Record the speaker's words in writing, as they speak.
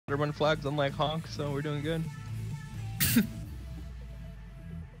run flags unlike Honk, so we're doing good.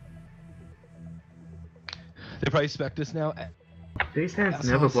 They probably expect us now. These hands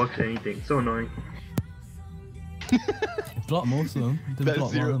never blocked anything. So annoying. Block most of them.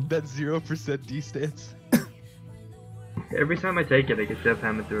 That's 0% D stance. Every time I take it, I get death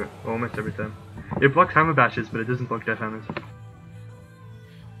hammered through it. Almost every time. It blocks hammer bashes, but it doesn't block death hammers.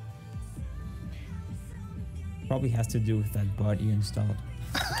 Probably has to do with that bot you installed.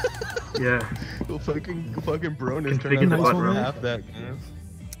 Yeah. Well, fucking Bronus Configure turned the out bot to wrong. half that.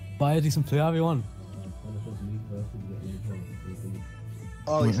 Buy a decent player everyone.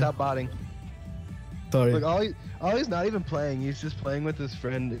 Ollie, stop botting. Sorry. Look, Ollie's not even playing. He's just playing with his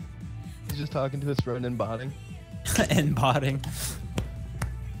friend. He's just talking to his friend and botting. And botting.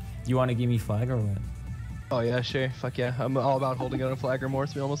 You want to give me flag or what? Oh yeah, sure. Fuck yeah. I'm all about holding out a flag or more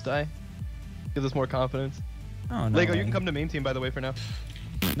so we almost die. Gives us more confidence. Oh no. Lego, you can come to main team by the way for now.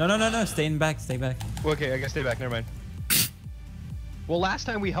 No. Stay back. Stay back. Okay, I guess stay back. Never mind. Well, last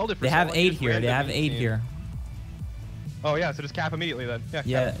time we held it for They so have long, 8 just here. ran They to have main 8 team. here. Oh yeah, so just cap immediately then. Yeah.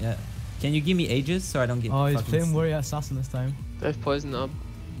 Yeah, yeah. Can you give me ages so I don't get Oh, he's fucking playing Warrior Assassin this time. They have poison up.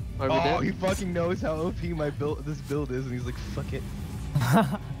 Are we Oh, dead? he fucking knows how OP this build is, and he's like, fuck it.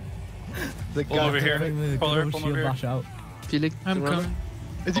 Like, Pull over here. The Pull over, good pull shield over here. bash out. Felix, I'm coming.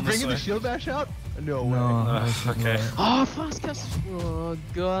 Is he On this bringing the way. shield bash out? No way. No, that's not okay. right. Oh, fast cast. Oh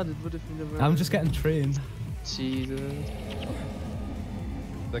god, it would have been the right. I'm just getting trained. Jesus.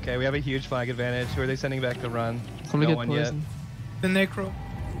 Okay, we have a huge flag advantage. Who are they sending back to run? Come No get one yet. poison. The Necro.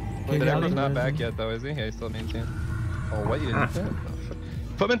 The Okay, Necro's Ali. not back yet though, is he? Yeah, he's still maintained. Oh, what? You didn't do that? Oh, fuck.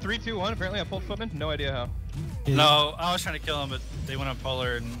 Footman 3, 2, 1. Apparently I pulled Footman. No idea how. No, I was trying to kill him, but they went on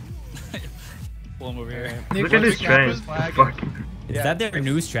polar and pull him over here. Look at this train. Fuck. Is Yeah. that their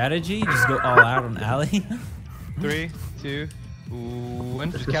new strategy? Just go all out on Ali? 3, 2,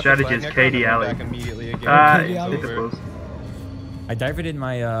 1. Just The cap strategy flag is Necro KD and then alley. back immediately again. KD Hit alley. the balls. I diverted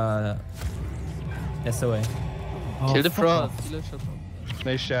my SOA. Oh, Kill the fuck fraud. off. Kill the shot down.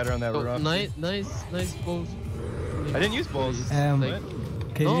 Nice shatter on that Oh, rough. nice balls. I didn't use bulls. Like,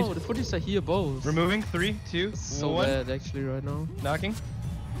 Okay, no, the footies are here, balls. Removing 3, 2, So 1. bad actually right now. Knocking.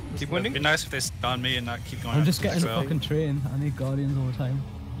 Keep It'd wounding. be nice if they stun me and not keep going. I'm up just to getting a 12. fucking train. I need guardians all the time.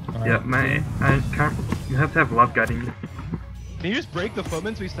 Yeah, man. I can't. You have to have love guiding you. Can you just break the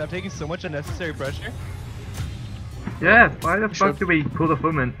footman so we stop taking so much unnecessary pressure? Yeah, why the fuck do we pull the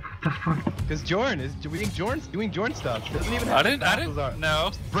footman? What the fuck? Because Jorn is. We think Jorn's doing Jorn stuff. Doesn't even have I didn't. Battles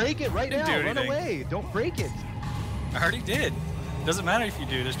No, Break it right Didn't now. do Run anything. away. Don't break it. I already did. Doesn't matter if you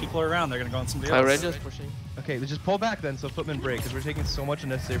do. There's people around. They're gonna go on somebody My else. ranger's pushing. Okay, let's just pull back then so footman break because we're taking so much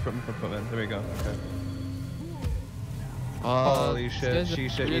unnecessary footman from footman. There we go. Okay. Holy these shit, guys are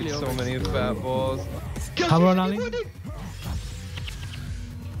Shisha really eats so many fat balls. Hammer on Ali.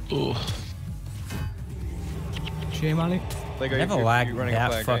 Ooh. Shame Ali. Like, Never lagged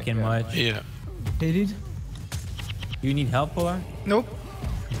that fucking much. Yeah. KD. You need help, or? Nope.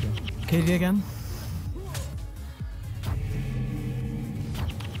 KD again.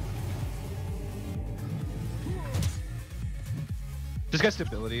 Just got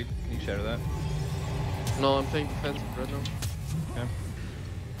stability. Can you shatter that? No, I'm playing defensive right now. Okay.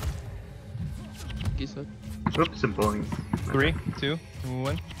 Gisa. Oops, I'm pulling. 3, 2,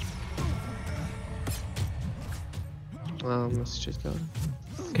 1. Let's just go.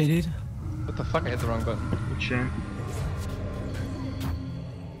 KD. What the fuck? I hit the wrong button. Good shame.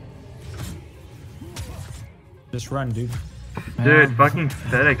 Just run, dude. Dude, fucking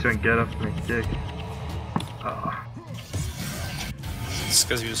FedEx won't get off my dick. Oh. It's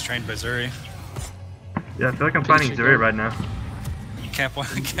because he was trained by Zuri. Yeah, I feel like I'm fighting Zuri right now. You can't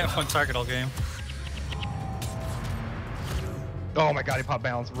one target all game. Oh my god, he popped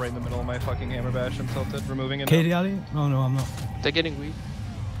balance right in the middle of my fucking hammer bash. I'm tilted. Removing it. KD Ali. Oh no, I'm not. They're getting weak.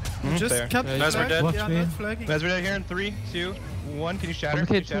 Just There. cap Guys, we're dead. Watch Yeah, me. not flagging. As we're dead here in 3, 2, 1. Can you shatter? I'm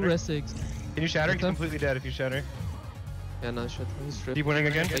Can you okay, 2 shatter? rest 6. Can you shatter? He's Okay. completely dead if you shatter. Yeah, nice shot. He's stripped. Keep winning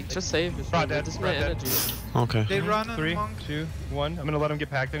again. Like, just save. It's Rod fine. dead, This is Rod my dead. energy. Okay. They run on 3, monk. 2, 1. I'm gonna let him get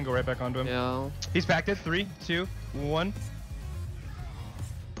packed in and go right back onto him. Yeah. He's packed it. 3, 2, 1.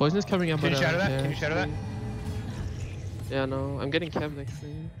 Poison is coming up. Can you but I shatter don't that? care, Can you shatter that? actually. Yeah, no. I'm getting camped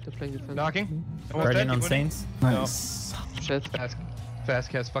actually. They're playing defense. Knocking. Almost Guardian dead. on Keep winning. Saints. Nice. Shit. Fast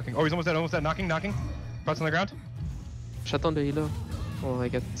cast fucking. Oh, he's almost dead. Almost dead. Knocking. Cross on the ground. Shut down the healer. Oh, I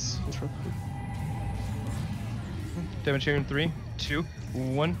get interrupted. Damage here in 3, 2,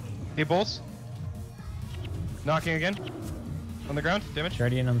 1. 8 bolts. Knocking again. On the ground. Damage.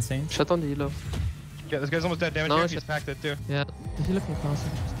 Guardian on Saints. Shut down the healer. Yeah, this guy's almost dead. Damage No, here. it's He's packed it too. Yeah, the healer can pass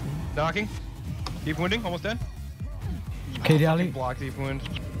it. Knocking. Deep wounding. Almost dead. KD Ali. Block deep wound.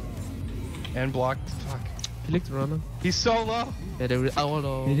 And blocked. Fuck. He licked the runner. He's so low. Yeah, they will. Oh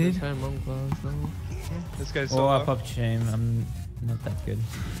no. He did? This guy's so Oh, low. I popped shame. I'm not that good.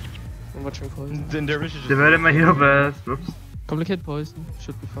 I'm watching poison. Then Dervish is just... Diverted my heal burst. Whoops. Complicate poison.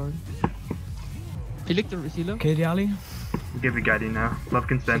 Should be fine. He licked the healer. KD Ali. Give a guiding now. Love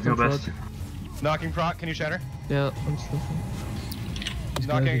can spam heal burst. Knocking proc, can you shatter? Yeah, I'm still.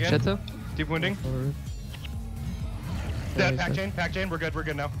 Knocking again. Shatter. Deep wounding. Alright. Dead, pack chain, we're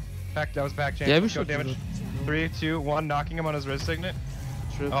good now. That was pack chain. Yeah, we Let's go should do damage. that. 3, 2, 1, knocking him on his wrist signet.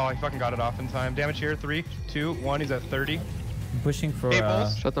 Sure. Oh, he fucking got it off in time. Damage here, 3, 2, 1, he's at 30. I'm pushing for Hey,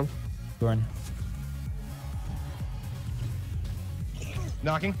 Bulls. Shut them. Dorn.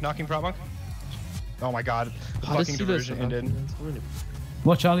 Knocking prop monk. Oh my god, the Oh, this fucking healer is diversion so ended. bad, man. It's really-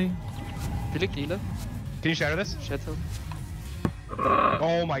 Watch Ali. He licked healer. Can you shatter this? Shatter.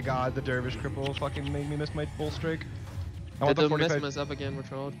 Oh my god, the dervish cripple fucking made me miss my bull strike. I want Did the the mess 45. mess up again,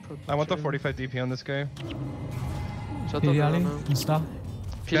 watch out. I want the 45 DP on this guy. Shut KD up, Ali. runner. And star.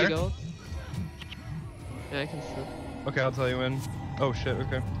 Peeling Shatter? out. Yeah, I can shoot. Okay, I'll tell you when. Oh shit,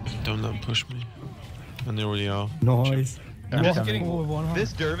 okay. Don't let them push me. And they already are. Nice. I'm just coming. getting. Oh, one heart.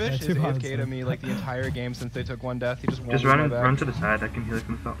 This dervish Yeah, is two hearts, AFK to though. me like the entire game since they took one death. He just Just won run, my back. run to the side. I can heal it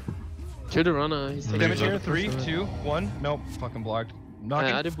myself. Kill the runner. He's taking Damage Leave here, it. 3, 2, 1. Nope, fucking blocked.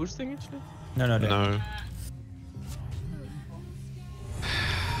 Knocking. Are they boosting each other? No, no, no. No.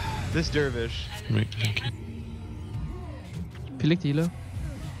 This dervish. Thank you. He licked healer.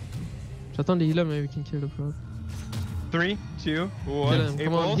 Shut down the healer, maybe we can kill the prop. 3, 2, 1. Kill him.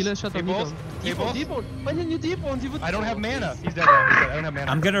 Come on, healer, shut down, balls. Debone. Why didn't you debone? You would. I don't have mana. He's dead now. He's dead. I don't have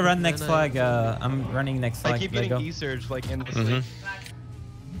mana. I'm gonna run next No, flag. I'm running next I flag. keep Let getting go. E-surge like endlessly.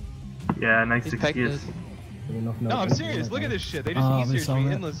 Yeah, nice He's excuse. packed No, I'm serious. Look at this shit. They just I've been E-surge selling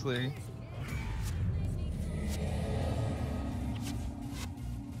me it. endlessly.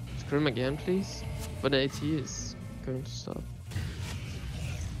 Scream again, please. But the AT is going to stop.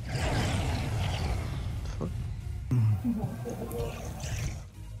 Fuck.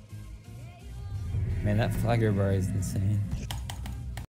 Man, that flagger bar is insane.